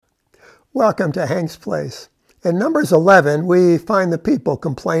Welcome to Hank's Place. In Numbers 11, we find the people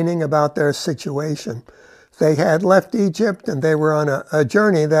complaining about their situation. They had left Egypt and they were on a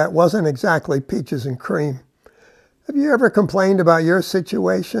journey that wasn't exactly peaches and cream. Have you ever complained about your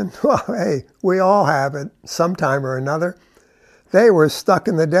situation? Well, hey, we all have it sometime or another. They were stuck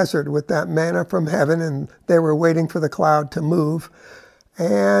in the desert with that manna from heaven and they were waiting for the cloud to move.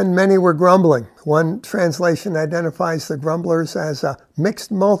 And many were grumbling. One translation identifies the grumblers as a mixed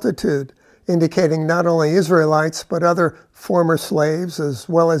multitude, indicating not only Israelites, but other former slaves, as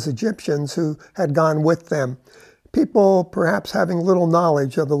well as Egyptians who had gone with them. People perhaps having little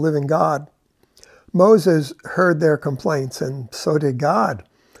knowledge of the living God. Moses heard their complaints, and so did God,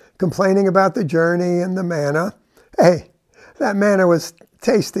 complaining about the journey and the manna. Hey, that manna was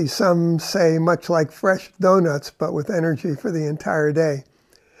tasty, some say much like fresh donuts, but with energy for the entire day.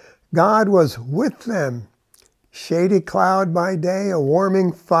 God was with them. Shady cloud by day, a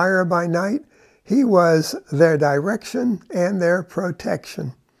warming fire by night. He was their direction and their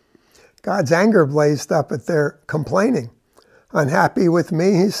protection. God's anger blazed up at their complaining. Unhappy with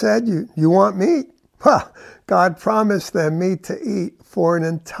me, he said, you want meat? Well, God promised them meat to eat for an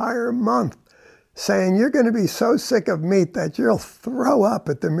entire month, saying you're going to be so sick of meat that you'll throw up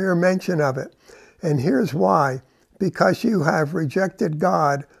at the mere mention of it. And here's why. Because you have rejected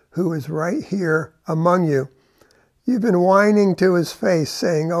God, who is right here among you. You've been whining to his face,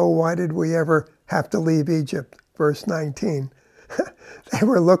 saying, oh, why did we ever have to leave Egypt? Verse 19. They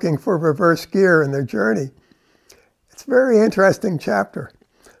were looking for reverse gear in their journey. It's a very interesting chapter.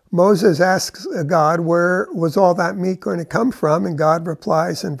 Moses asks God, where was all that meat going to come from? And God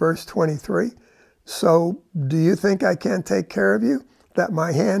replies in verse 23, so do you think I can't take care of you? That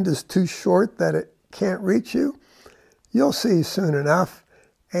my hand is too short that it can't reach you? You'll see soon enough.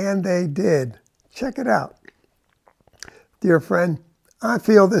 And they did. Check it out. Dear friend, I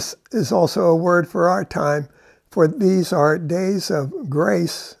feel this is also a word for our time, for these are days of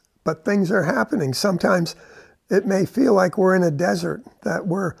grace, but things are happening. Sometimes it may feel like we're in a desert, that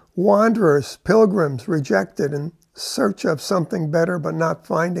we're wanderers, pilgrims, rejected, in search of something better, but not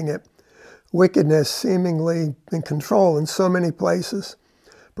finding it. Wickedness seemingly in control in so many places.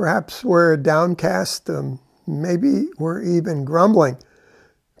 Perhaps we're downcast, maybe we're even grumbling,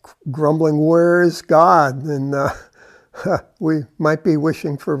 where is God? And we might be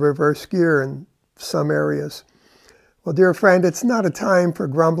wishing for reverse gear in some areas. Well, dear friend, it's not a time for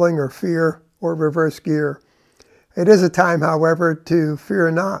grumbling or fear or reverse gear. It is a time, however, to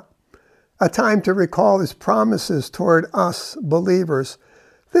fear not. A time to recall his promises toward us believers.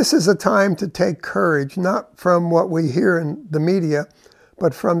 This is a time to take courage, not from what we hear in the media,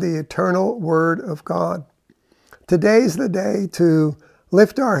 but from the eternal Word of God. Today's the day to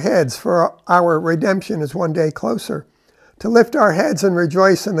lift our heads, for our redemption is one day closer. To lift our heads and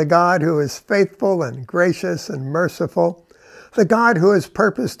rejoice in the God who is faithful and gracious and merciful, the God who has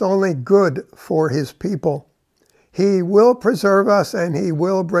purposed only good for his people. He will preserve us and he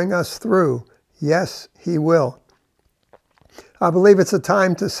will bring us through. Yes, he will. I believe it's a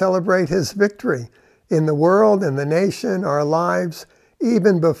time to celebrate his victory in the world, in the nation, our lives,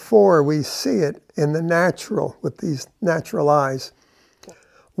 even before we see it in the natural, with these natural eyes.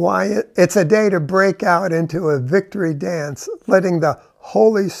 Why, it's a day to break out into a victory dance, letting the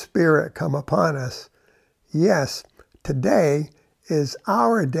Holy Spirit come upon us. Yes, today is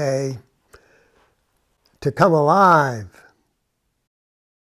our day to come alive.